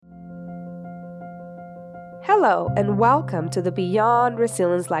Hello, and welcome to the Beyond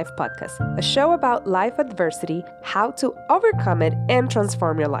Resilience Life podcast, a show about life adversity, how to overcome it, and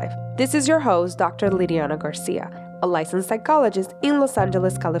transform your life. This is your host, Dr. Lidiana Garcia, a licensed psychologist in Los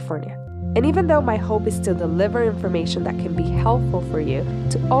Angeles, California. And even though my hope is to deliver information that can be helpful for you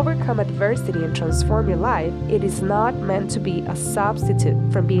to overcome adversity and transform your life, it is not meant to be a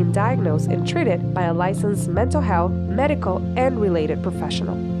substitute from being diagnosed and treated by a licensed mental health, medical, and related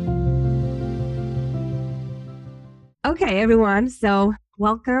professional. Okay, everyone. So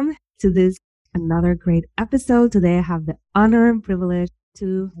welcome to this another great episode. Today, I have the honor and privilege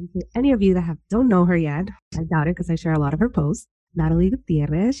to any of you that don't know her yet. I doubt it because I share a lot of her posts. Natalie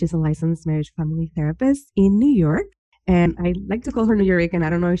Gutierrez. She's a licensed marriage family therapist in New York. And I like to call her New Yorican.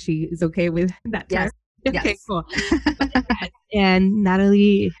 I don't know if she is okay with that term. Yes. Okay, cool. And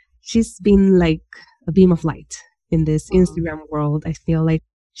Natalie, she's been like a beam of light in this Instagram world. I feel like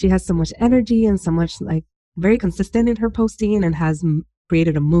she has so much energy and so much very consistent in her posting and has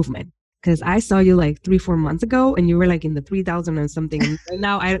created a movement. Because I saw you 3-4 months ago and you were in the 3,000 or something. And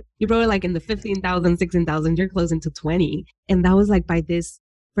now you probably in the 15,000, 16,000, you're close into 20. And that was by this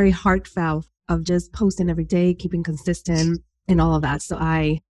very heartfelt of just posting every day, keeping consistent and all of that. So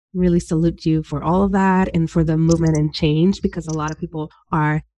I really salute you for all of that and for the movement and change, because a lot of people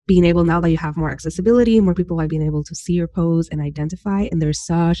are being able, now that you have more accessibility, more people are being able to see your posts and identify. And there's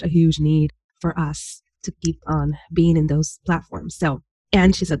such a huge need for us to keep on being in those platforms.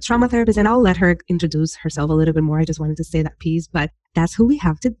 And she's a trauma therapist, and I'll let her introduce herself a little bit more. I just wanted to say that piece, but that's who we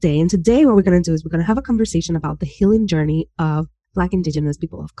have today. And today what we're going to do is we're going to have a conversation about the healing journey of Black, Indigenous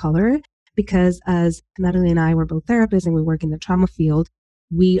people of color, because as Natalie and I were both therapists and we work in the trauma field,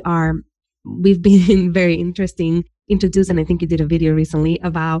 we've been very interesting introduced, and I think you did a video recently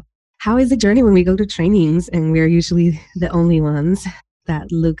about how is the journey when we go to trainings and we're usually the only ones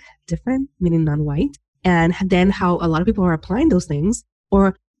that look different, meaning non-white. And then how a lot of people are applying those things,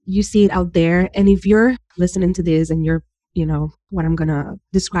 or you see it out there. And if you're listening to this and you're, what I'm going to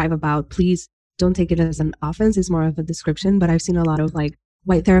describe about, please don't take it as an offense. It's more of a description. But I've seen a lot of white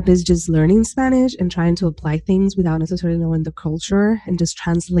therapists just learning Spanish and trying to apply things without necessarily knowing the culture and just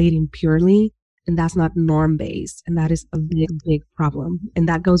translating purely. And that's not norm-based. And that is a big, big problem. And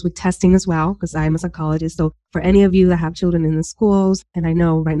that goes with testing as well, because I'm a psychologist. So for any of you that have children in the schools, and I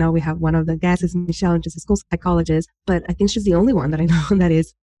know right now we have one of the guests is Michelle, and she's a school psychologist, but I think she's the only one that I know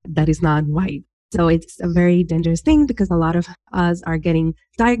that is non-white. So it's a very dangerous thing, because a lot of us are getting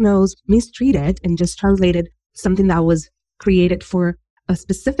diagnosed, mistreated, and just translated something that was created for a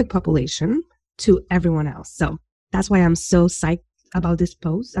specific population to everyone else. So that's why I'm so psyched about this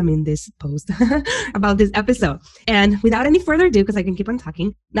post, about this episode. And without any further ado, because I can keep on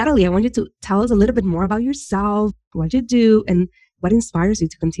talking, Natalie, I want you to tell us a little bit more about yourself, what you do, and what inspires you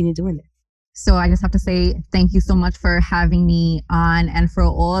to continue doing it. So I just have to say thank you so much for having me on and for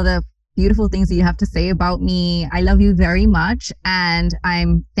all the beautiful things that you have to say about me. I love you very much, and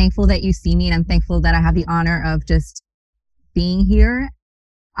I'm thankful that you see me, and I'm thankful that I have the honor of just being here.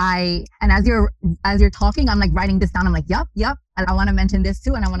 And as you're talking, I'm writing this down. I'm yep. And I want to mention this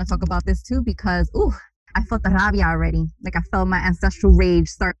too. And I want to talk about this too, because, I felt the rabia already. I felt my ancestral rage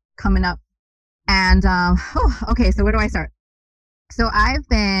start coming up. And, okay. So where do I start? So I've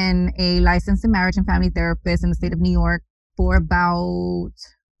been a licensed marriage and family therapist in the state of New York for about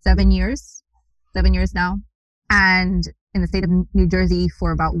 7 years now. And in the state of New Jersey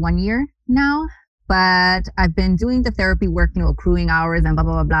for about 1 year now. But I've been doing the therapy work, accruing hours and blah,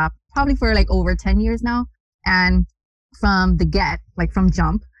 blah, blah, blah, probably for over 10 years now. And from the from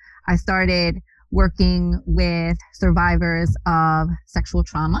jump, I started working with survivors of sexual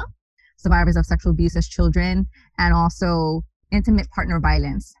trauma, survivors of sexual abuse as children, and also intimate partner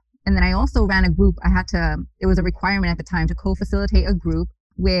violence. And then I also ran a group. It was a requirement at the time to co-facilitate a group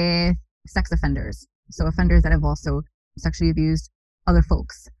with sex offenders. So offenders that have also sexually abused other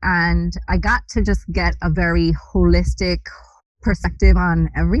folks. And I got to just get a very holistic perspective on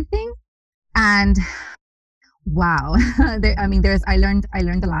everything. And wow, I learned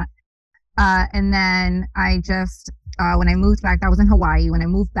a lot. And then I just, when I moved back, I was in Hawaii. When I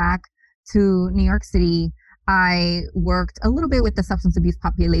moved back to New York City, I worked a little bit with the substance abuse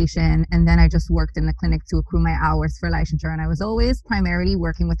population. And then I just worked in the clinic to accrue my hours for licensure. And I was always primarily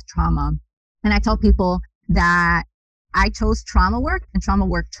working with trauma. And I tell people that I chose trauma work and trauma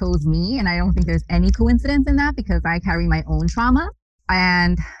work chose me. And I don't think there's any coincidence in that, because I carry my own trauma,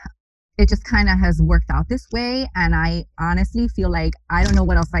 and it just kind of has worked out this way. And I honestly feel I don't know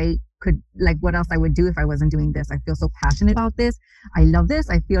what else I would do if I wasn't doing this. I feel so passionate about this. I love this.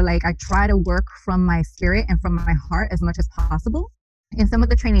 I feel I try to work from my spirit and from my heart as much as possible. in some of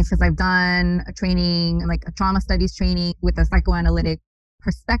the trainings, because I've done a training, like a trauma studies training with a psychoanalytic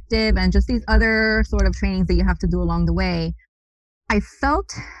perspective, and just these other sort of trainings that you have to do along the way, I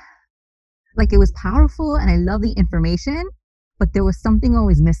felt like it was powerful and I love the information, but there was something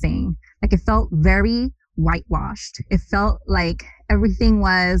always missing. Like it felt very whitewashed. It felt like everything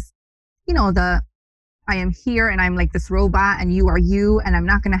was, the I am here and I'm like this robot and you are you, and I'm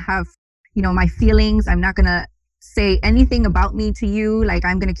not going to have, my feelings. I'm not going to say anything about me to you. Like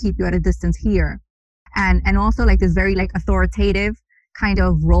I'm going to keep you at a distance here. And also like this very like authoritative kind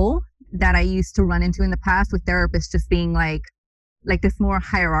of role that I used to run into in the past with therapists, just being like this more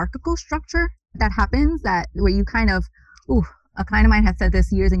hierarchical structure that happens, that where you kind of, a client of mine had said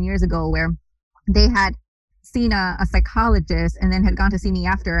this years and years ago, where they had seen a psychologist and then had gone to see me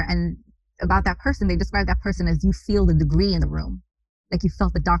after, and about that person, they described that person as, you feel the degree in the room, like you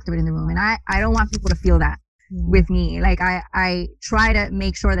felt the doctorate in the room. And I don't want people to feel that with me. Like I try to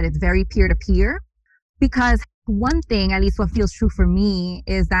make sure that it's very peer to peer, because one thing, at least what feels true for me,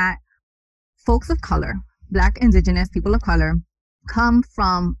 is that folks of color, Black, Indigenous, people of color, come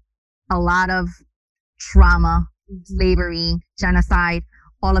from a lot of trauma, slavery, genocide,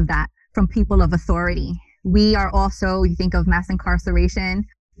 all of that, from people of authority. We are also, you think of mass incarceration,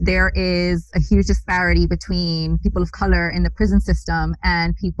 there is a huge disparity between people of color in the prison system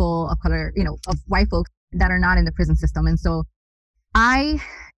and people of color, of white folks that are not in the prison system. And so I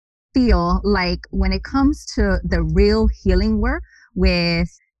feel like when it comes to the real healing work with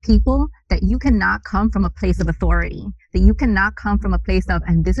people, that you cannot come from a place of authority, that you cannot come from a place of,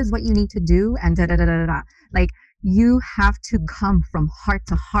 and this is what you need to do, and da da da da da. Like you have to come from heart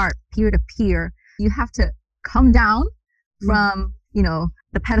to heart, peer to peer. You have to come down from,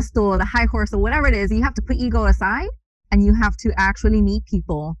 the pedestal or the high horse or whatever it is. You have to put ego aside, and you have to actually meet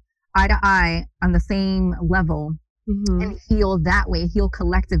people eye to eye on the same level, and heal that way, heal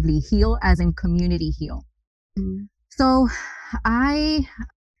collectively, heal as in community heal. So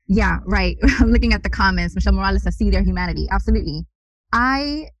yeah, right. I'm looking at the comments. Michelle Morales says, see their humanity. Absolutely.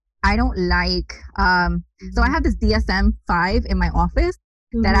 I don't like, so I have this DSM-5 in my office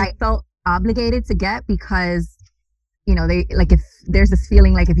that I felt obligated to get, because, they like, if there's this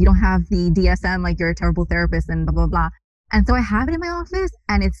feeling like if you don't have the DSM, like you're a terrible therapist and blah, blah, blah. And so I have it in my office,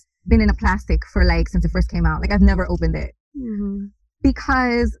 and it's been in a plastic for like, since it first came out. Like I've never opened it,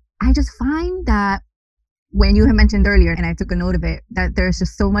 because I just find that when you had mentioned earlier, and I took a note of it, that there's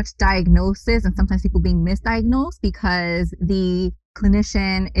just so much diagnosis and sometimes people being misdiagnosed because the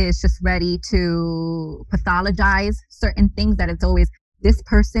clinician is just ready to pathologize certain things, that it's always, this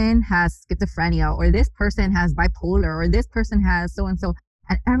person has schizophrenia, or this person has bipolar, or this person has so-and-so.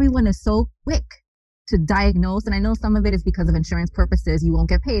 And everyone is so quick to diagnose. And I know some of it is because of insurance purposes. You won't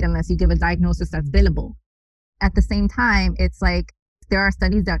get paid unless you give a diagnosis that's billable. At the same time, it's like there are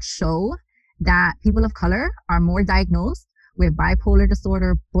studies that show that people of color are more diagnosed with bipolar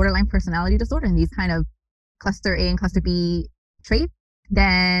disorder, borderline personality disorder, and these kind of cluster A and cluster B traits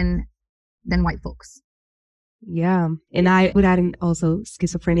than white folks. Yeah. And I would add in also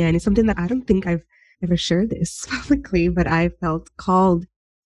schizophrenia. And it's something that I don't think I've ever shared this publicly, but I felt called.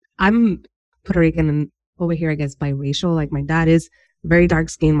 I'm Puerto Rican and over here, I guess, biracial. Like my dad is very dark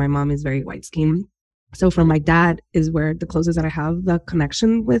skinned. My mom is very white skinned. So from my dad is where the closest that I have the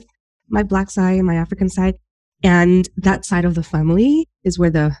connection with my Black side and my African side. And that side of the family is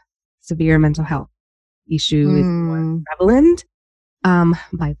where the severe mental health issue is more prevalent.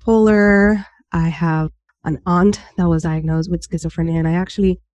 Bipolar. I have an aunt that was diagnosed with schizophrenia. And I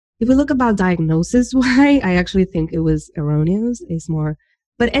actually, if we look about diagnosis, why I actually think it was erroneous. It's more,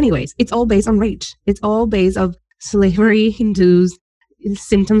 but anyways, it's all based on rage. It's all based of slavery induced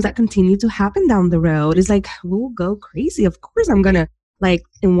symptoms that continue to happen down the road. It's like, we'll go crazy. Of course I'm going to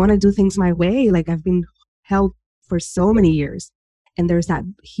and want to do things my way. Like I've been held for so many years, and there's that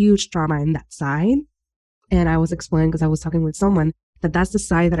huge trauma in that side. And I was explaining, because I was talking with someone, that that's the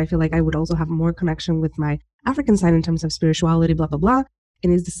side that I feel like I would also have more connection with my African side in terms of spirituality, blah, blah, blah.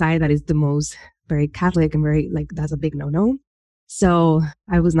 And it's the side that is the most very Catholic and very that's a big no-no. So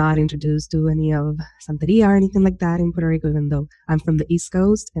I was not introduced to any of Santeria or anything like that in Puerto Rico, even though I'm from the East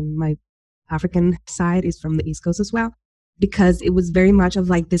Coast and my African side is from the East Coast as well. Because it was very much of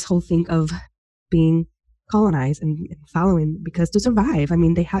like this whole thing of being colonized and following, because to survive, I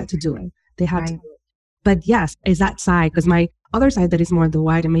mean, they had to do it. They had to do it. But yes, is that side, because my other side that is more the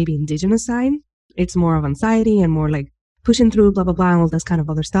white and maybe indigenous side, it's more of anxiety and more like pushing through, blah, blah, blah, and all this kind of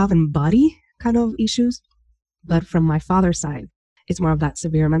other stuff and body kind of issues. But from my father's side, it's more of that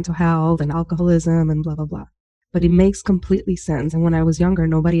severe mental health and alcoholism and blah, blah, blah. But it makes completely sense. And when I was younger,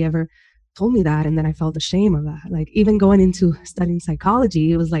 nobody ever told me that. And then I felt ashamed of that. Like even going into studying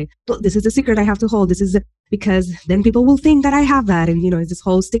psychology, it was like, "Look, this is a secret I have to hold. This is because then people will think that I have that." And, it's this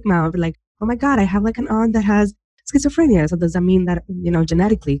whole stigma of like, oh my God, I have like an aunt that has schizophrenia. So does that mean that,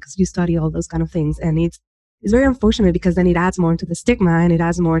 genetically, because you study all those kind of things. And it's very unfortunate because then it adds more to the stigma and it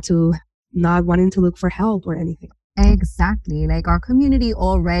adds more to not wanting to look for help or anything. Exactly. Like our community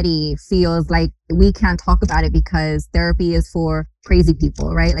already feels like we can't talk about it because therapy is for crazy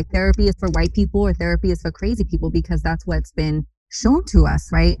people, right? Like therapy is for white people or therapy is for crazy people because that's what's been shown to us,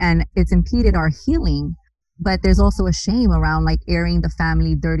 right? And it's impeded our healing. But there's also a shame around like airing the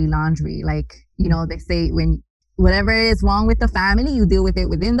family dirty laundry. Like, they say when whatever is wrong with the family, you deal with it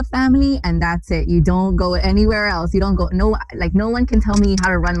within the family and that's it. You don't go anywhere else. You don't go, no, like no one can tell me how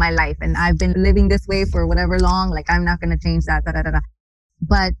to run my life. And I've been living this way for whatever long, like I'm not going to change that, da, da, da, da.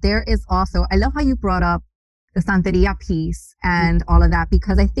 But there is also, I love how you brought up the Santeria piece and all of that,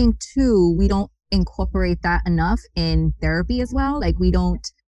 because I think too, we don't incorporate that enough in therapy as well. Like we don't,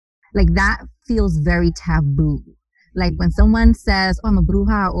 like that feels very taboo. Like when someone says, oh, I'm a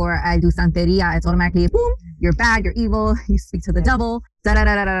bruja or I do Santeria, it's automatically, boom, you're bad, you're evil, you speak to the devil, da da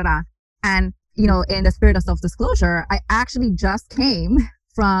da da da da. And, in the spirit of self-disclosure, I actually just came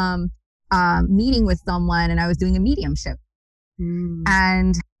from meeting with someone and I was doing a mediumship.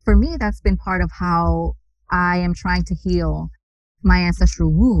 And for me, that's been part of how I am trying to heal my ancestral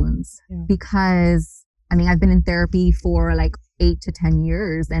wounds because, I've been in therapy for like 8 to 10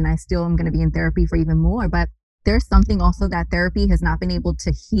 years and I still am going to be in therapy for even more. But there's something also that therapy has not been able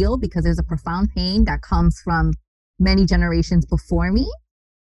to heal because there's a profound pain that comes from many generations before me.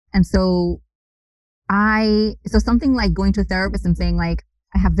 And so something like going to a therapist and saying like,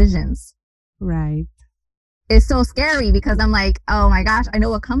 I have visions. Right. It's so scary because I'm like, oh my gosh, I know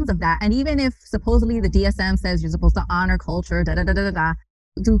what comes of that. And even if supposedly the DSM says you're supposed to honor culture, da da da da da,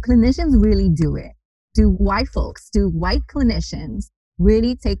 do clinicians really do it? Do white clinicians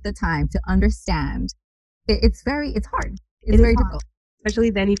really take the time to understand? It's hard. It's very difficult.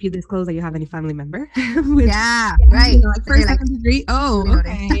 Especially then if you disclose that you have any family member. Right. Like first, second degree. Oh,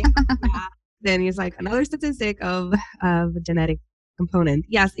 okay. Then it's like another statistic of genetic component.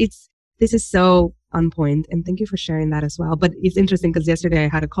 Yes, this is so on point. And thank you for sharing that as well. But it's interesting because yesterday I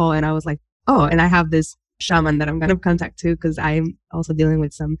had a call and I was like, oh, and I have this shaman that I'm going to contact too because I'm also dealing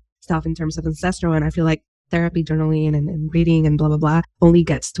with some stuff in terms of ancestral. And I feel like therapy, journaling and reading and blah, blah, blah only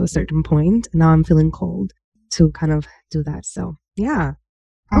gets to a certain point. And now I'm feeling cold to kind of do that. So yeah.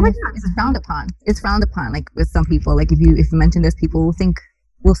 And it's frowned upon. It's frowned upon. Like with some people, like if you mention this, people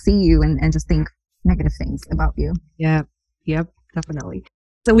will see you and just think negative things about you. Yeah. Yep. Definitely.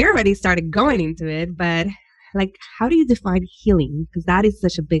 So we already started going into it, but like, how do you define healing? Because that is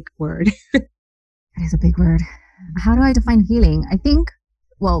such a big word. It is a big word. How do I define healing? I think,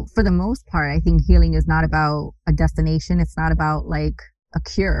 well, for the most part, I think healing is not about a destination. It's not about like a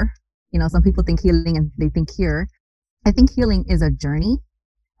cure. Some people think healing and they think cure. I think healing is a journey.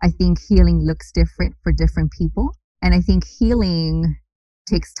 I think healing looks different for different people. And I think healing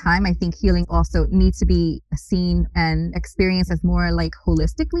takes time. I think healing also needs to be seen and experienced as more like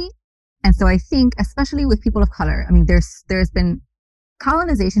holistically. And so I think, especially with people of color, there's been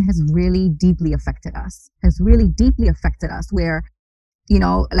colonization has really deeply affected us, where,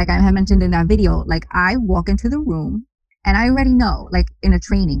 like I had mentioned in that video, like I walk into the room and I already know, like in a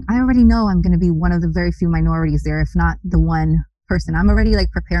training, I already know I'm going to be one of the very few minorities there, if not the one person. I'm already like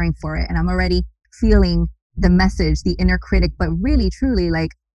preparing for it and I'm already feeling the message, the inner critic, but really truly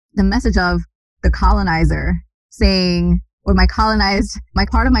like the message of the colonizer saying, or my part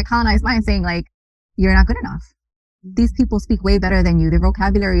of my colonized mind saying like, you're not good enough. These people speak way better than you. Their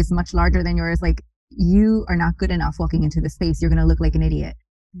vocabulary is much larger than yours. Like you are not good enough walking into the space. You're going to look like an idiot.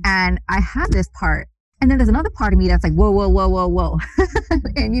 And I have this part. And then there's another part of me that's like, whoa, whoa, whoa, whoa, whoa.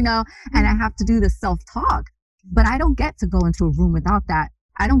 And, and I have to do this self-talk, but I don't get to go into a room without that.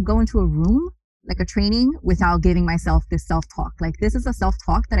 I don't go into a room like a training without giving myself this self-talk. Like this is a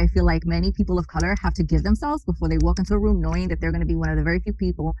self-talk that I feel like many people of color have to give themselves before they walk into a room, knowing that they're going to be one of the very few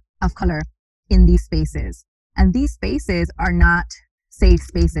people of color in these spaces. And these spaces are not safe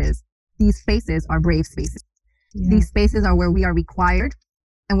spaces. These spaces are brave spaces. Yeah. These spaces are where we are required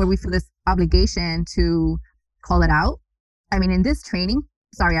and where we feel this obligation to call it out. In this training,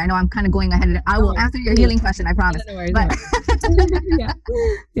 sorry, I know I'm kind of going ahead. I will answer your healing question, I promise. No worries, but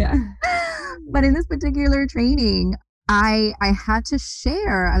yeah. But in this particular training, I had to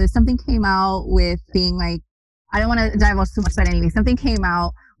share. Something came out with being like, I don't want to divulge too much, but anyway, something came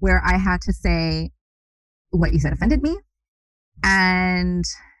out where I had to say, what you said offended me. And,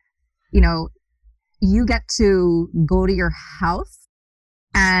 you get to go to your house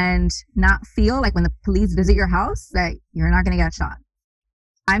and not feel like when the police visit your house that you're not going to get shot.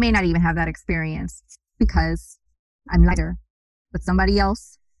 I may not even have that experience because I'm lighter, but somebody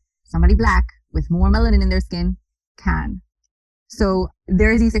else, somebody black with more melanin in their skin can. So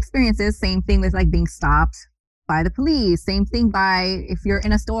there's these experiences, same thing with like being stopped by the police, same thing by if you're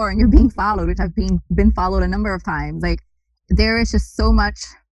in a store and you're being followed, which I've been followed a number of times. Like there is just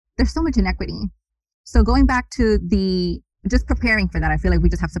there's so much inequity. So going back to just preparing for that, I feel like we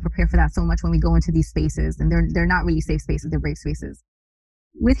just have to prepare for that so much when we go into these spaces, and they're not really safe spaces, they're brave spaces.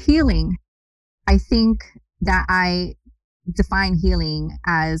 With healing, I think that I define healing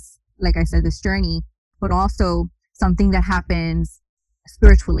as, like I said, this journey, but also something that happens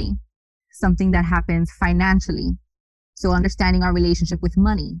spiritually, something that happens financially. So understanding our relationship with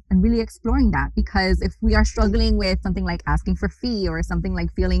money and really exploring that, because if we are struggling with something like asking for fee or something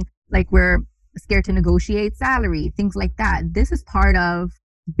like feeling like we're scared to negotiate salary, things like that, this is part of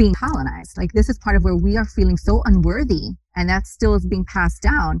being colonized. Like this is part of where we are feeling so unworthy, and that still is being passed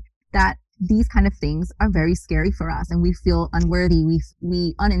down, that these kind of things are very scary for us and we feel unworthy.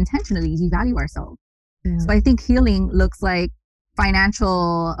 We unintentionally devalue ourselves. Yeah. So I think healing looks like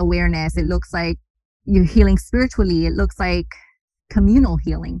financial awareness. It looks like you're healing spiritually. It looks like communal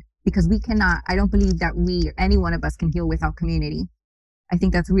healing, because I don't believe that any one of us can heal without community. I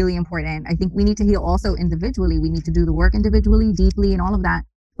think that's really important. I think we need to heal also individually. We need to do the work individually, deeply, and all of that.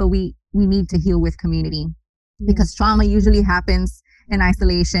 But we need to heal with community, because trauma usually happens in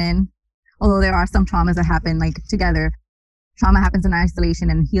isolation. Although there are some traumas that happen like together, trauma happens in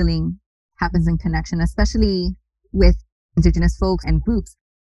isolation and healing happens in connection, especially with Indigenous folks and groups.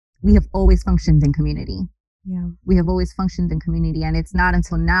 We have always functioned in community. Yeah. We have always functioned in community. And it's not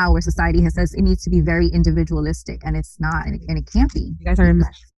until now where society has says it needs to be very individualistic, and it's not, and it can't be. You guys are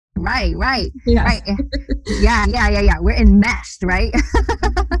enmeshed. Right. Yes. Right. Yeah. We're enmeshed, right?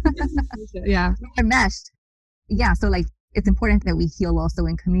 Yeah. We're enmeshed. Yeah. So like, it's important that we heal also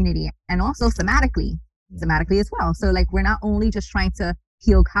in community, and also somatically as well. So like, we're not only just trying to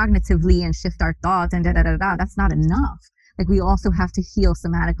heal cognitively and shift our thoughts and that's not enough. Like we also have to heal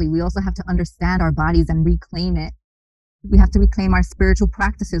somatically. We also have to understand our bodies and reclaim it. We have to reclaim our spiritual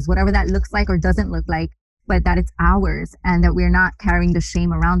practices, whatever that looks like or doesn't look like, but that it's ours and that we're not carrying the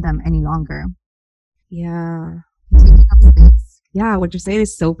shame around them any longer. Yeah. Taking up space. Yeah. What you're saying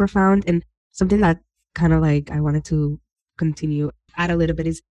is so profound, and something that kind of like I wanted to continue add a little bit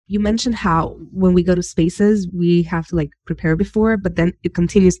is, you mentioned how when we go to spaces we have to like prepare before, but then it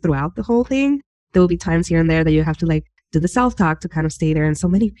continues throughout the whole thing. There will be times here and there that you have to like do the self-talk to kind of stay there. And so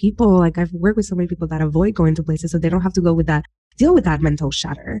many people, like I've worked with so many people that avoid going to places so they don't have to deal with that mental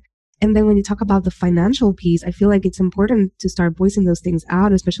shatter. And then when you talk about the financial piece, I feel like it's important to start voicing those things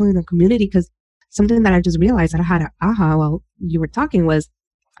out, especially in the community, because something that I just realized that I had an aha while you were talking was,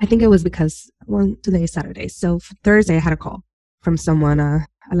 I think it was because, well, today is Saturday. So Thursday I had a call from someone, a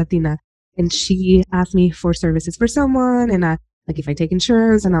Latina, and she asked me for services for someone, and like if I take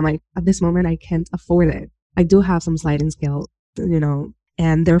insurance, and I'm like, at this moment I can't afford it. I do have some sliding scale,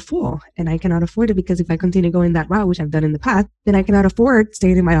 and they're full, and I cannot afford it, because if I continue going that route, which I've done in the past, then I cannot afford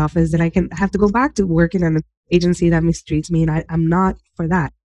staying in my office, then I can have to go back to working in an agency that mistreats me, and I'm not for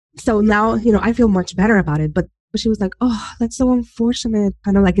that. So now, I feel much better about it, but she was like, oh, that's so unfortunate,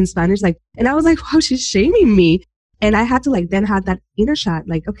 kind of like in Spanish, like, and I was like, wow, she's shaming me. And I had to like then have that inner shot,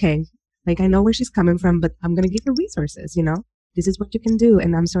 like, okay, like I know where she's coming from, but I'm going to give her resources, this is what you can do.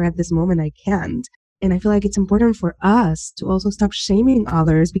 And I'm sorry, at this moment, I can't. And I feel like it's important for us to also stop shaming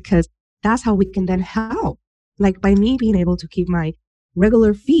others, because that's how we can then help. Like by me being able to keep my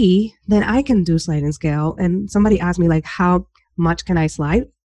regular fee, then I can do sliding scale. And somebody asked me like, how much can I slide?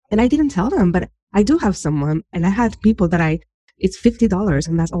 And I didn't tell them, but I do have someone, and I had people that it's $50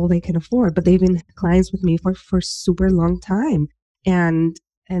 and that's all they can afford, but they've been clients with me for super long time. And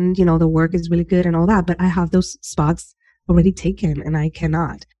the work is really good and all that, but I have those spots already taken and I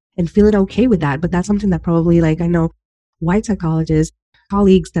cannot, and feeling okay with that. But that's something that probably, like, I know white psychologists,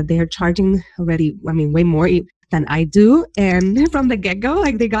 colleagues, that they are charging already, way more than I do. And from the get-go,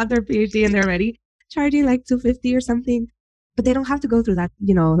 like they got their PhD and they're already charging like $250 or something. But they don't have to go through that,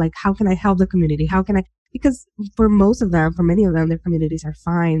 like, how can I help the community? How can I, because for many of them, their communities are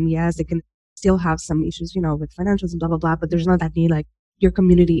fine. Yes, they can still have some issues, with financials and blah, blah, blah, but there's not that need, like, your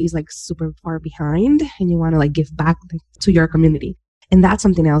community is like super far behind and you want to like give back to your community. And that's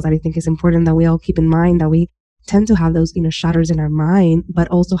something else that I think is important that we all keep in mind, that we tend to have those inner shatters in our mind, but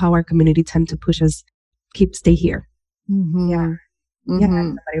also how our community tend to push us, stay here. Mm-hmm. Yeah. Mm-hmm. Yeah.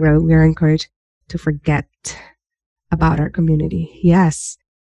 Somebody wrote, we are encouraged to forget about our community. Yes.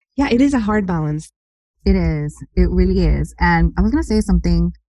 Yeah, it is a hard balance. It is. It really is. And I was going to say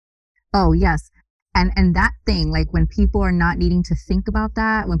something. Oh, yes. And that thing, like when people are not needing to think about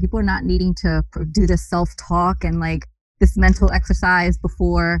that, when people are not needing to do this self-talk and like this mental exercise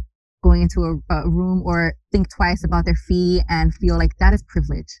before going into a room or think twice about their fee and feel like that is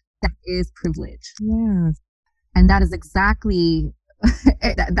privilege. That is privilege. Yeah. And that is exactly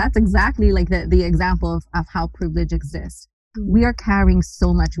that's exactly like the example of how privilege exists. We are carrying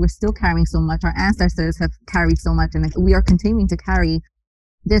so much. We're still carrying so much. Our ancestors have carried so much, and we are continuing to carry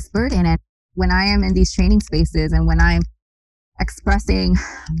this burden. And when I am in these training spaces and when I'm expressing,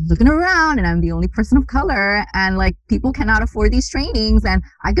 I'm looking around and I'm the only person of color and like people cannot afford these trainings and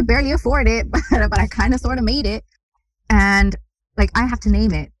I could barely afford it, but I kind of sort of made it. And like, I have to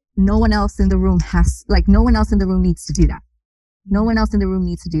name it. No one else in the room no one else in the room needs to do that. No one else in the room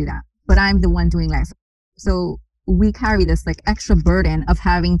needs to do that, but I'm the one doing that. So we carry this like extra burden of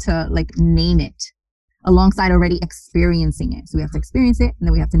having to like name it alongside already experiencing it. So we have to experience it and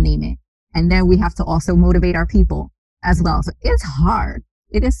then we have to name it. And then we have to also motivate our people as well. So it's hard.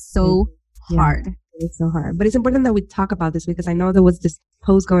 It is so hard. It's so hard. But it's important that we talk about this because I know there was this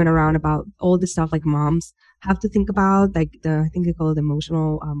post going around about all this stuff like moms have to think about, like I think they call it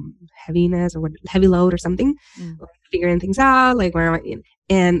emotional heaviness or heavy load or something, like figuring things out, like where am I in?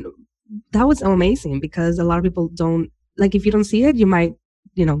 And that was amazing because a lot of people don't, like if you don't see it, you might,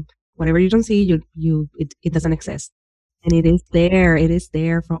 whatever you don't see, it doesn't exist. And it is there. It is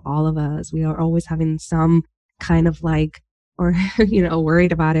there for all of us. We are always having some kind of like, or,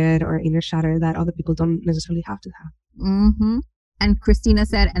 worried about it or inner shadow that other people don't necessarily have to have. Mm-hmm. And Christina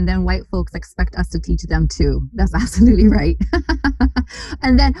said, and then white folks expect us to teach them too. That's absolutely right.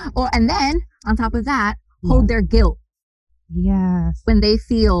 and then on top of that, hold their guilt. Yes. When they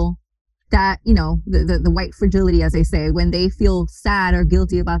feel that, the white fragility, as they say, when they feel sad or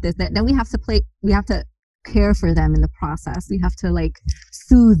guilty about this, then we have to care for them in the process. We have to like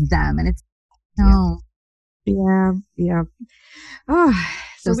soothe them. And it's, no. Yeah. Oh,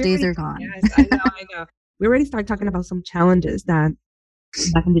 those days are gone. Yes, I know. We already started talking about some challenges that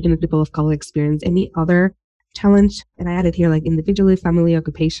Black Indigenous people of color experience. Any other challenge? And I added here like individually, family,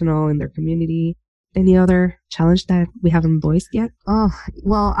 occupational, in their community. Any other challenge that we haven't voiced yet? Oh,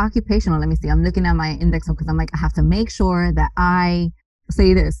 well, occupational. Let me see. I'm looking at my index because I'm like, I have to make sure that I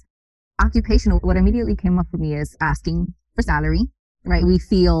say this. Occupational, what immediately came up for me is asking for salary, right? We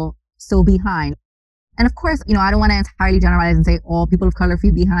feel so behind. And of course, I don't want to entirely generalize and say all people of color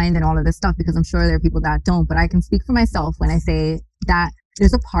feel behind and all of this stuff, because I'm sure there are people that don't, but I can speak for myself when I say that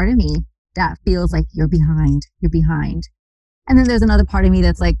there's a part of me that feels like you're behind. And then there's another part of me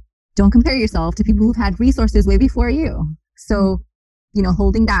that's like, don't compare yourself to people who've had resources way before you. So,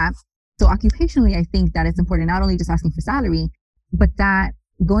 holding that. So occupationally, I think that it's important, not only just asking for salary, but that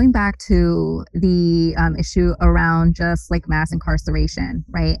going back to the issue around just like mass incarceration,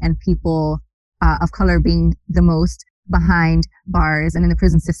 right? And people of color being the most behind bars and in the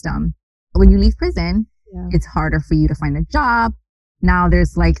prison system. When you leave prison, it's harder for you to find a job. Now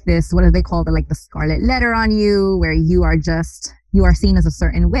there's like this, what do they call it? Like the scarlet letter on you, where you are seen as a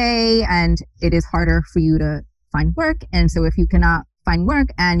certain way, and it is harder for you to find work. And so if you cannot find work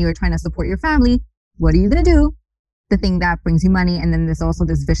and you're trying to support your family, what are you going to do? The thing that brings you money. And then there's also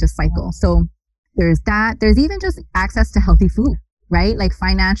this vicious cycle. So there's that. There's even just access to healthy food, right? Like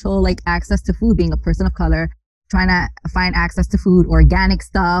financial, like access to food, being a person of color, trying to find access to food, organic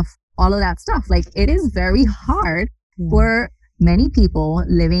stuff, all of that stuff. Like it is very hard for many people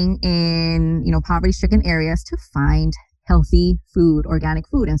living in, poverty stricken areas to find healthy food, organic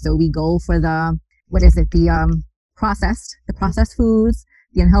food. And so we go for the processed foods,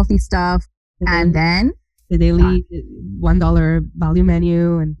 the unhealthy stuff. And then the daily $1 value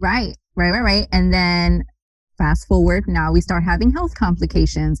menu and right. And then fast forward, now we start having health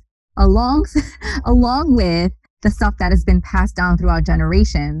complications along with the stuff that has been passed down throughout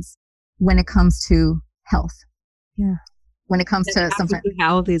generations when it comes to health. Yeah. When it comes to something,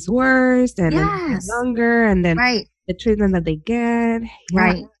 health is worse and longer, and then the treatment that they get. Yeah.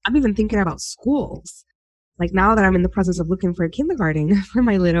 Right. I'm even thinking about schools. Like now that I'm in the process of looking for a kindergarten for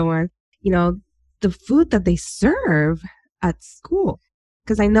my little one, the food that they serve at school.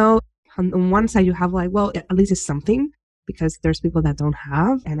 Because I know on one side you have like, well, at least it's something, because there's people that don't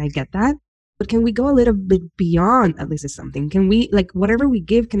have, and I get that. But can we go a little bit beyond at least it's something? Can we, like, whatever we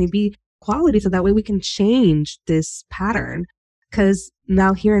give, can it be quality, so that way we can change this pattern? Because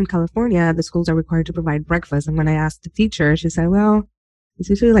now here in California, the schools are required to provide breakfast. And when I asked the teacher, she said, well, it's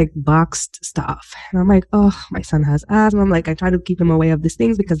usually like boxed stuff. And I'm like, oh, my son has asthma. I'm like, I try to keep him away of these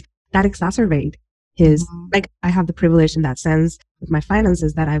things because that exacerbate his, like, I have the privilege in that sense with my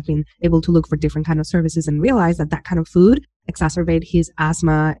finances that I've been able to look for different kind of services and realize that that kind of food exacerbate his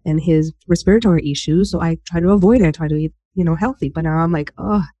asthma and his respiratory issues. So I try to avoid it, try to eat, healthy. But now I'm like,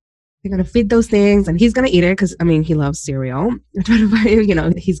 oh, they're gonna feed those things, and he's gonna eat it because I mean he loves cereal. I try to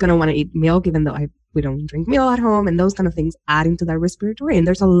buy, he's gonna want to eat milk, even though we don't drink milk at home, and those kind of things add into that respiratory. And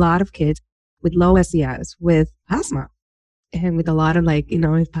there's a lot of kids with low SES with asthma, and with a lot of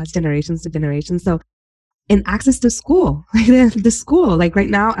past generations to generations. So, and access to school, like the school, like right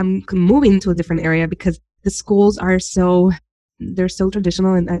now I'm moving to a different area because the schools are they're so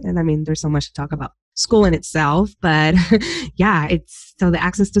traditional, and I mean there's so much to talk about school in itself, but yeah, it's so the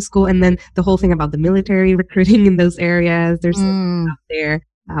access to school, and then the whole thing about the military recruiting in those areas. There's out there,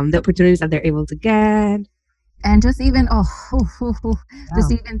 the opportunities that they're able to get. And just even,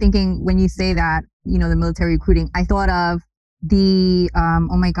 just even thinking when you say that, the military recruiting, I thought of the,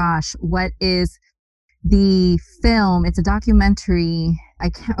 oh my gosh, what is the film? It's a documentary. I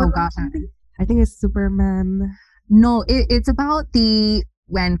can't, oh gosh. I think it's Superman. No, it's about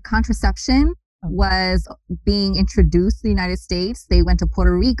when contraception was being introduced to the United States. They went to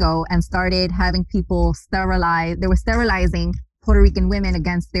Puerto Rico and started having people sterilize. They were sterilizing Puerto Rican women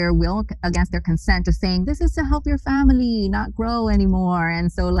against their will, against their consent, just saying, this is to help your family not grow anymore.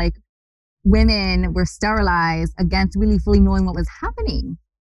 And so like women were sterilized against really fully knowing what was happening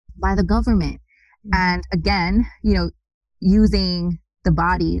by the government. And again, using the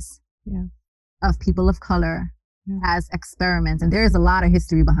bodies of people of color as experiments. And there's a lot of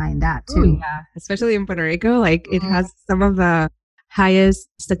history behind that too. Ooh, yeah, especially in Puerto Rico, like it has some of the highest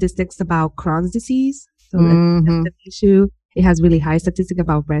statistics about Crohn's disease. So that's the issue. It has really high statistics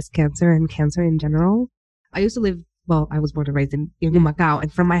about breast cancer and cancer in general. I used to live, I was born and raised in Humacao,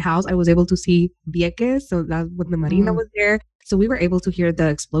 and from my house, I was able to see Vieques. So that's when the Marina was there. So we were able to hear the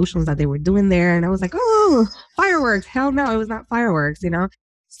explosions that they were doing there. And I was like, oh, fireworks. Hell no, it was not fireworks,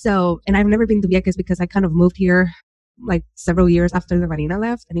 So, and I've never been to Vieques because I kind of moved here like several years after the Marina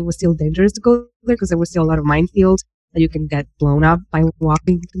left, and it was still dangerous to go there because there was still a lot of minefields that you can get blown up by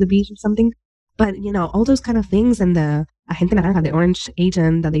walking to the beach or something. But, all those kind of things, and the agente naranja, the orange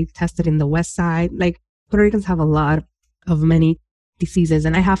agent that they tested in the west side, like Puerto Ricans have a lot of many diseases,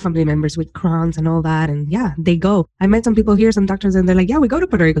 and I have family members with Crohn's and all that, and yeah, they go. I met some people here, some doctors, and they're like, yeah, we go to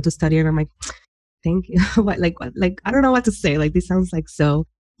Puerto Rico to study, and I'm like, thank you. What, I don't know what to say. Like, this sounds like so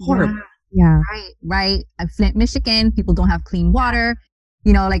horrible. Yeah. Right. At Flint, Michigan, people don't have clean water.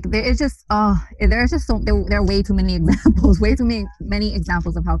 Like there's just there are way too many examples, many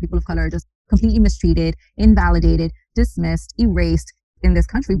examples of how people of color are just completely mistreated, invalidated, dismissed, erased in this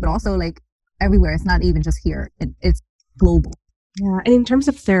country, but also like everywhere. It's not even just here. It's global. Yeah. And in terms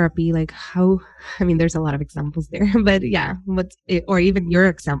of therapy, like there's a lot of examples there, but yeah, or even your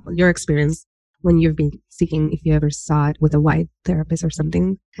experience when you've been seeking, if you ever saw it with a white therapist or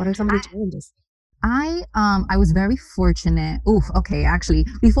something, what are some of the challenges? I was very fortunate. Okay. Actually,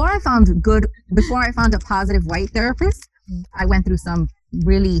 before I found a positive white therapist, I went through some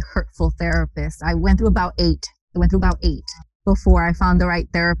really hurtful therapists. I went through about eight before I found the right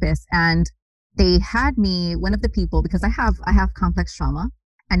therapist. And they had me, one of the people, because I have complex trauma,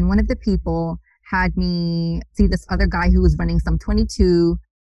 and one of the people had me see this other guy who was running some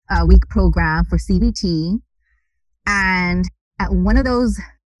 22-week program for CBT. And at one of those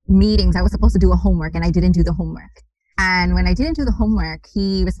meetings, I was supposed to do a homework, and I didn't do the homework. And when I didn't do the homework,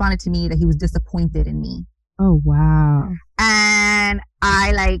 he responded to me that he was disappointed in me. Oh, wow. And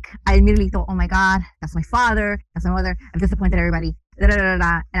I immediately thought, oh my God, that's my father, that's my mother, I've disappointed everybody. And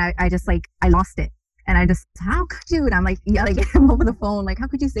I just I lost it. And I just, how could you? And I'm like yelling at him over the phone, like, how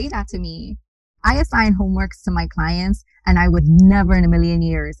could you say that to me? I assign homeworks to my clients, and I would never in a million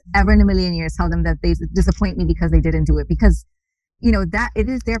years tell them that they disappoint me because they didn't do it, because that it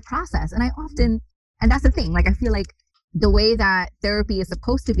is their process. And and that's the thing, I feel like the way that therapy is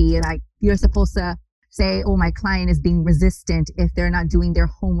supposed to be, like you're supposed to say, oh, my client is being resistant if they're not doing their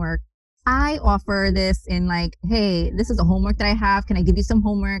homework. I offer this in hey, this is a homework that I have. Can I give you some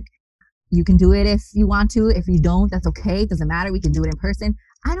homework? You can do it if you want to. If you don't, that's okay. It doesn't matter. We can do it in person.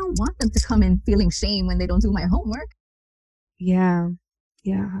 I don't want them to come in feeling shame when they don't do my homework. Yeah.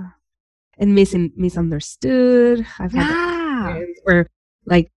 Yeah. And misunderstood. I've had or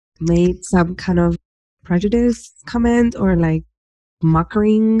made some kind of prejudice comment, or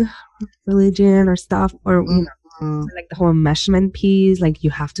mocking religion or stuff, or the whole enmeshment piece,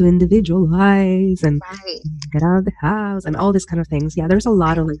 you have to individualize and get out of the house and all these kind of things. Yeah, there's a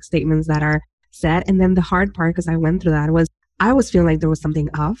lot of statements that are said. And then the hard part, because I went through that, was I was feeling like there was something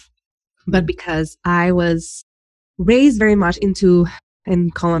off, but because I was raised very much into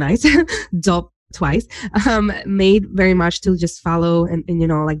and colonized dope twice, made very much to just follow and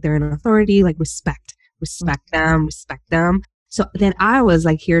like they're an authority, like respect them. So then I was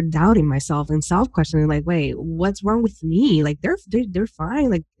like here doubting myself and self-questioning, like, wait, what's wrong with me? Like they're fine.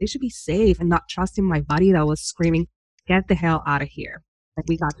 Like they should be safe, and not trusting my body that was screaming, get the hell out of here. Like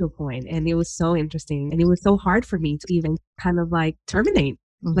we got to a point and it was so interesting and it was so hard for me to even kind of like terminate.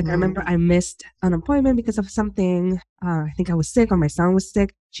 Like I remember I missed an appointment because of something. I think I was sick or my son was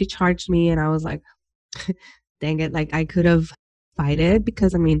sick. She charged me and I was like, dang it. Like I could have fight it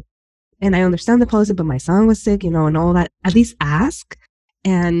because I mean, and I understand the policy, but my son was sick, and all that. At least ask.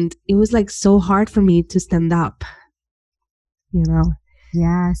 And it was like so hard for me to stand up, you know?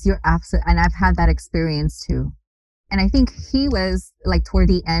 Yes, you're absolutely, and I've had that experience too. And I think he was like toward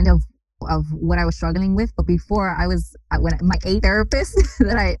the end of what I was struggling with. But before when my A therapist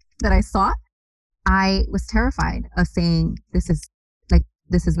that I saw, I was terrified of saying, this is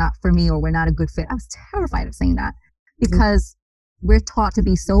not for me, or we're not a good fit. I was terrified of saying that because we're taught to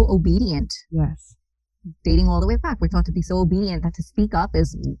be so obedient. Yes. Dating all the way back, we're taught to be so obedient that to speak up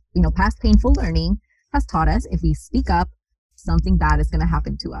is, past painful learning has taught us if we speak up, something bad is going to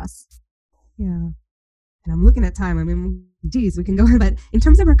happen to us. Yeah. And I'm looking at time. I mean, geez, we can go on. But in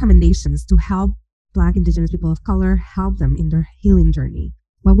terms of recommendations to help Black, Indigenous people of color help them in their healing journey,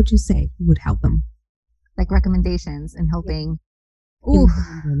 what would you say would help them? Like recommendations and helping. Yeah. Ooh,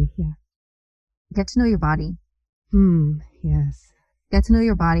 yeah. Get to know your body. Yes. Get to know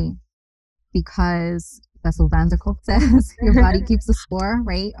your body, because Bessel van der Kolk says your body keeps the score,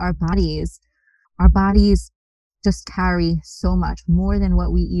 right? Our bodies just carry so much more than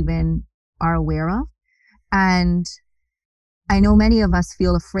what we even are aware of. And I know many of us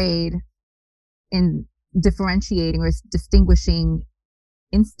feel afraid in differentiating or distinguishing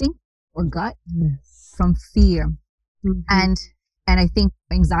instinct or gut from fear. And I think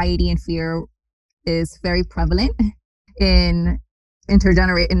anxiety and fear is very prevalent in how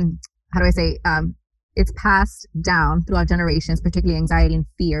do I say, it's passed down throughout generations, particularly anxiety and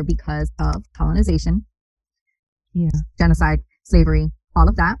fear because of colonization, genocide, slavery, all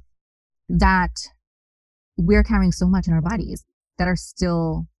of that we're carrying so much in our bodies that are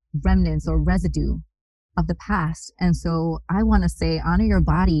still remnants or residue of the past. And so I want to say, honor your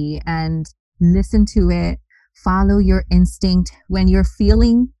body and listen to it, follow your instinct. When you're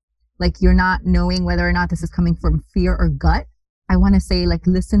feeling like you're not knowing whether or not this is coming from fear or gut, I want to say, like,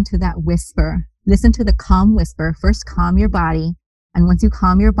 listen to that whisper, listen to the calm whisper. First, calm your body. And once you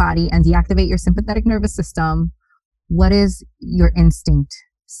calm your body and deactivate your sympathetic nervous system, what is your instinct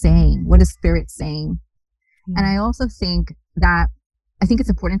saying? What is spirit saying? And I also think it's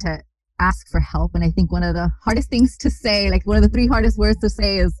important to ask for help. And I think one of the hardest things to say, like one of the 3 hardest words to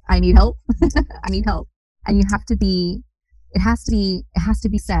say is, I need help. I need help. And it has to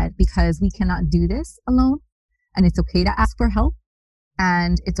be said, because we cannot do this alone. And it's okay to ask for help,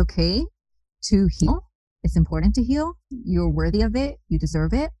 and it's okay to heal. It's important to heal. You're worthy of it. You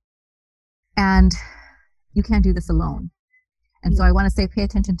deserve it. And you can't do this alone. And so I want to say, pay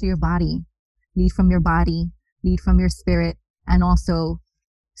attention to your body, lead from your body, lead from your spirit, and also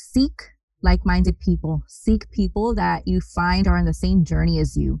seek like-minded people. Seek people that you find are on the same journey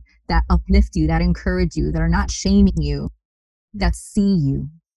as you, that uplift you, that encourage you, that are not shaming you, that see you.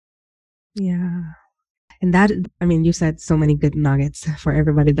 Yeah. And that, I mean, you said so many good nuggets for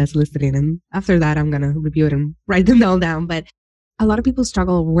everybody that's listening. And after that, I'm going to review it and write them all down. But a lot of people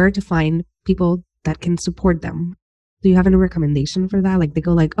struggle where to find people that can support them. Do you have any recommendation for that? Like they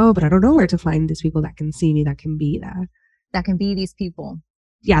go like, oh, but I don't know where to find these people that can see me, that can be that. That can be these people.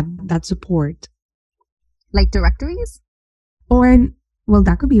 Yeah, that support. Like directories? Or, well,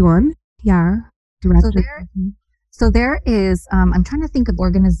 that could be one. Yeah. Directory. So there is, I'm trying to think of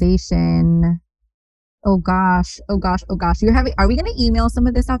organization. Oh gosh. Are we going to email some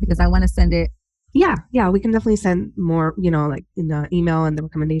of this out? Because I want to send it. Yeah. We can definitely send more, like in the email and the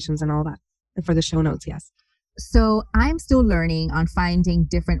recommendations and all that. And for the show notes, yes. So I'm still learning on finding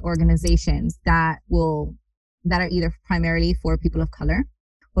different organizations that are either primarily for people of color,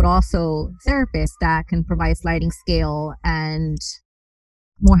 but also therapists that can provide sliding scale and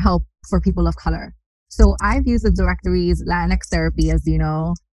more help for people of color. So I've used the directories Latinx Therapy, as you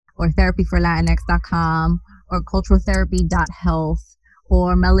know, or therapyforlatinx.com, or culturaltherapy.health,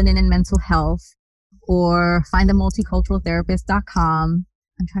 or Melanin and Mental Health, or findamulticulturaltherapist.com.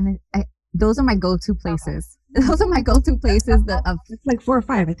 Those are my go-to places. Those are my go-to places. It's like 4 or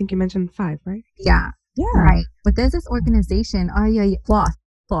 5. I think you mentioned 5, right? Yeah. Right. But there's this organization, Cloth.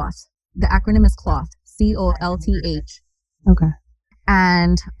 The acronym is Cloth, COLTH. Okay.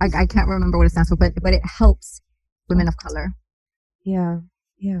 And I can't remember what it stands for, but it helps women of color. Yeah.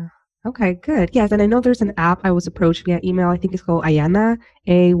 Okay, good. Yes, and I know there's an app I was approached via email. I think it's called Ayana,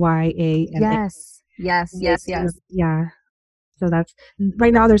 Ayana. Yes, yes, yes, yes. Yeah. So that's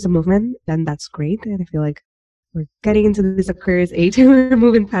right now there's a movement, and that's great. And I feel like we're getting into this Aquarius age and we're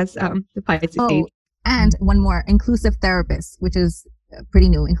moving past the Pisces age. Oh, and one more, inclusive therapist, which is pretty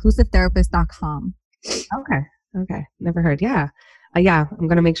new, inclusivetherapist.com. Okay. Okay. Never heard. Yeah. Yeah. I'm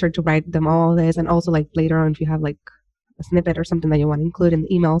gonna make sure to write them all this, and also like later on, if you have like a snippet or something that you want to include in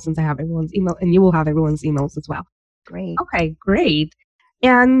the email, since I have everyone's email, and you will have everyone's emails as well. Great. Okay. Great.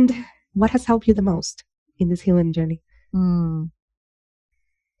 And what has helped you the most in this healing journey? Mm.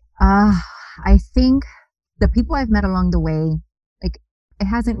 I think the people I've met along the way, like, it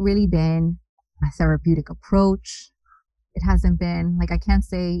hasn't really been a therapeutic approach. It hasn't been like, I can't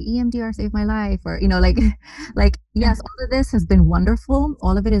say EMDR saved my life, or, like, yes, all of this has been wonderful.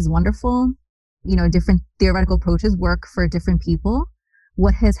 All of it is wonderful. Different theoretical approaches work for different people.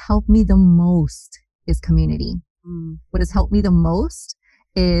 What has helped me the most is community. What has helped me the most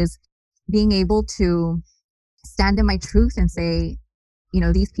is being able to stand in my truth and say,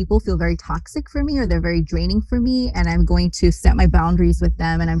 these people feel very toxic for me, or they're very draining for me, and I'm going to set my boundaries with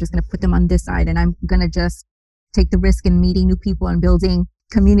them, and I'm just going to put them on this side, and I'm going to just take the risk in meeting new people and building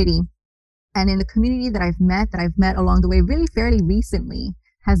community. And in the community that I've met along the way, really fairly recently,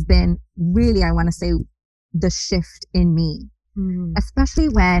 has been really, I want to say, the shift in me. Especially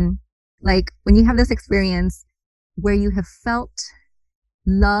when you have this experience where you have felt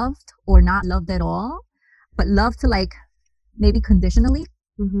loved or not loved at all, but loved to maybe conditionally.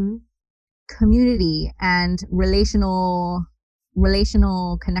 Community and relational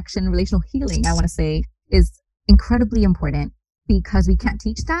connection, relational healing, I want to say, is incredibly important, because we can't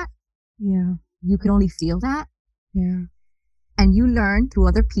teach that. Yeah. You can only feel that. Yeah. And you learn through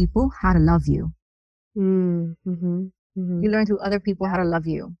other people how to love you. You learn through other people how to love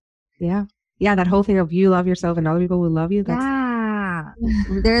you. Yeah. Yeah. That whole thing of you love yourself and other people will love you. There's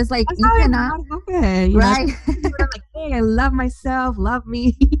that's you cannot happen. Right. Like, hey, I love myself. Love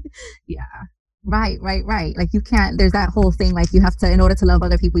me. Yeah. Right. Like, you can't, there's that whole thing, like, you have to, in order to love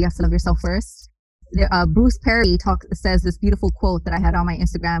other people, you have to love yourself first. Bruce Perry says this beautiful quote that I had on my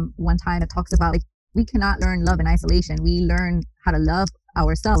Instagram one time that talks about, like, we cannot learn love in isolation. We learn how to love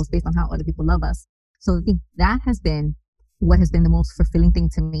ourselves based on how other people love us. So I think that has been what has been the most fulfilling thing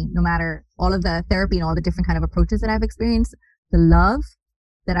to me. No matter all of the therapy and all the different kind of approaches that I've experienced, the love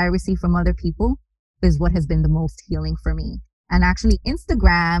that I receive from other people is what has been the most healing for me. And actually,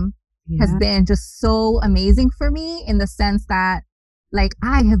 Instagram has been just so amazing for me, in the sense that, like,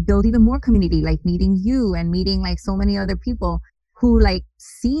 I have built even more community, like meeting you and meeting like so many other people who like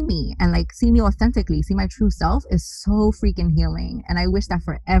see me and like see me authentically, see my true self, is so freaking healing. And I wish that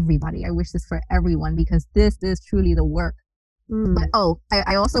for everybody. I wish this for everyone, because this is truly the work. But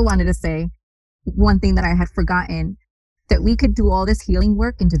I also wanted to say one thing that I had forgotten, that we could do all this healing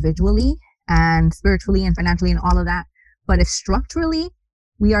work individually and spiritually and financially and all of that. But if structurally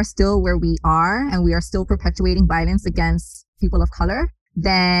we are still where we are, and we are still perpetuating violence against people of color,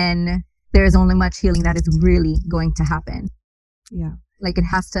 then there's only much healing that is really going to happen. Yeah. Like, it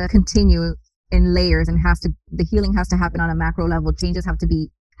has to continue in layers, and the healing has to happen on a macro level. Changes have to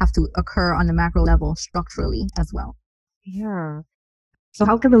occur on the macro level structurally as well. Yeah. So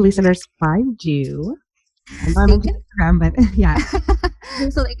how can the listeners find you? I'm on Instagram, but yeah.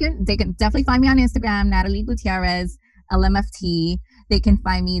 So they can definitely find me on Instagram, Natalie Gutierrez, LMFT. They can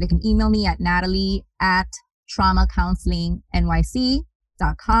find me, they can email me at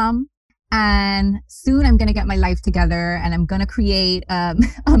natalie@traumacounselingnyc.com. And soon I'm going to get my life together, and I'm going to create a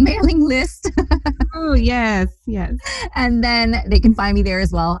mailing list. Oh, yes. And then they can find me there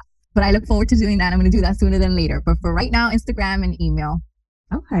as well. But I look forward to doing that. I'm going to do that sooner than later. But for right now, Instagram and email.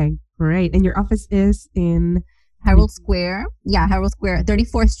 Okay, great. And your office is in Herald Square. Yeah, Herald Square,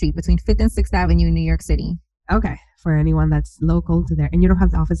 34th Street, between 5th and 6th Avenue in New York City. Okay, for anyone that's local to there. And you don't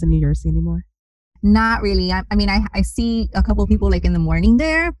have the office in New Jersey anymore? Not really. I mean, I see a couple of people like in the morning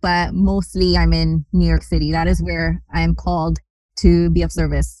there, but mostly I'm in New York City. That is where I am called to be of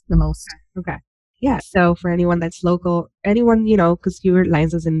service the most. Okay. Yeah. So for anyone that's local, anyone, because your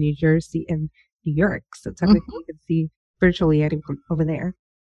lines is in New Jersey and New York. So technically you can see virtually anyone over there.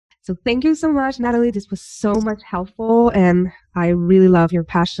 So thank you so much, Natalie. This was so much helpful. And I really love your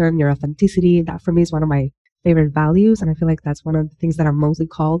passion, your authenticity. That for me is one of my favorite values. And I feel like that's one of the things that I'm mostly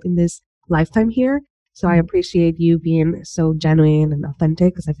called in this lifetime here. So I appreciate you being so genuine and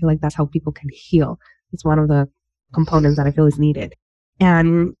authentic, because I feel like that's how people can heal. It's one of the components that I feel is needed.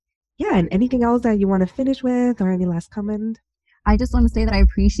 And yeah, and anything else that you want to finish with, or any last comment? I just want to say that I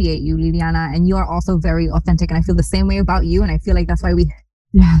appreciate you, Liliana, and you are also very authentic, and I feel the same way about you. And I feel like that's why we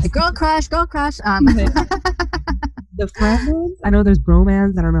Yes. Like, girl crush, girl crush. The friends, I know there's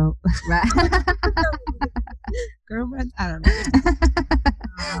bromance. I don't know. Right. Girlfriends, I don't know.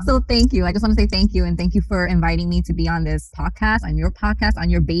 So thank you. I just want to say thank you, and thank you for inviting me to be on this podcast, on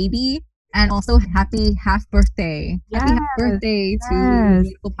your baby, and also happy half birthday. Yes, Happy half birthday to your yes.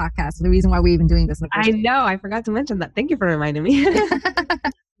 beautiful podcast. The reason why we're even doing this in the I first place. know. I forgot to mention that. Thank you for reminding me.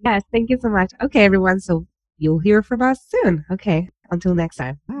 Yes, thank you so much. Okay, everyone. So you'll hear from us soon. Okay. Until next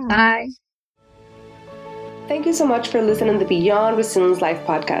time. Bye. Thank you so much for listening to the Beyond Resilience Life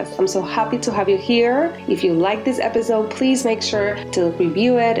podcast. I'm so happy to have you here. If you like this episode, please make sure to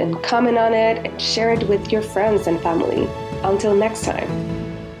review it and comment on it and share it with your friends and family. Until next time.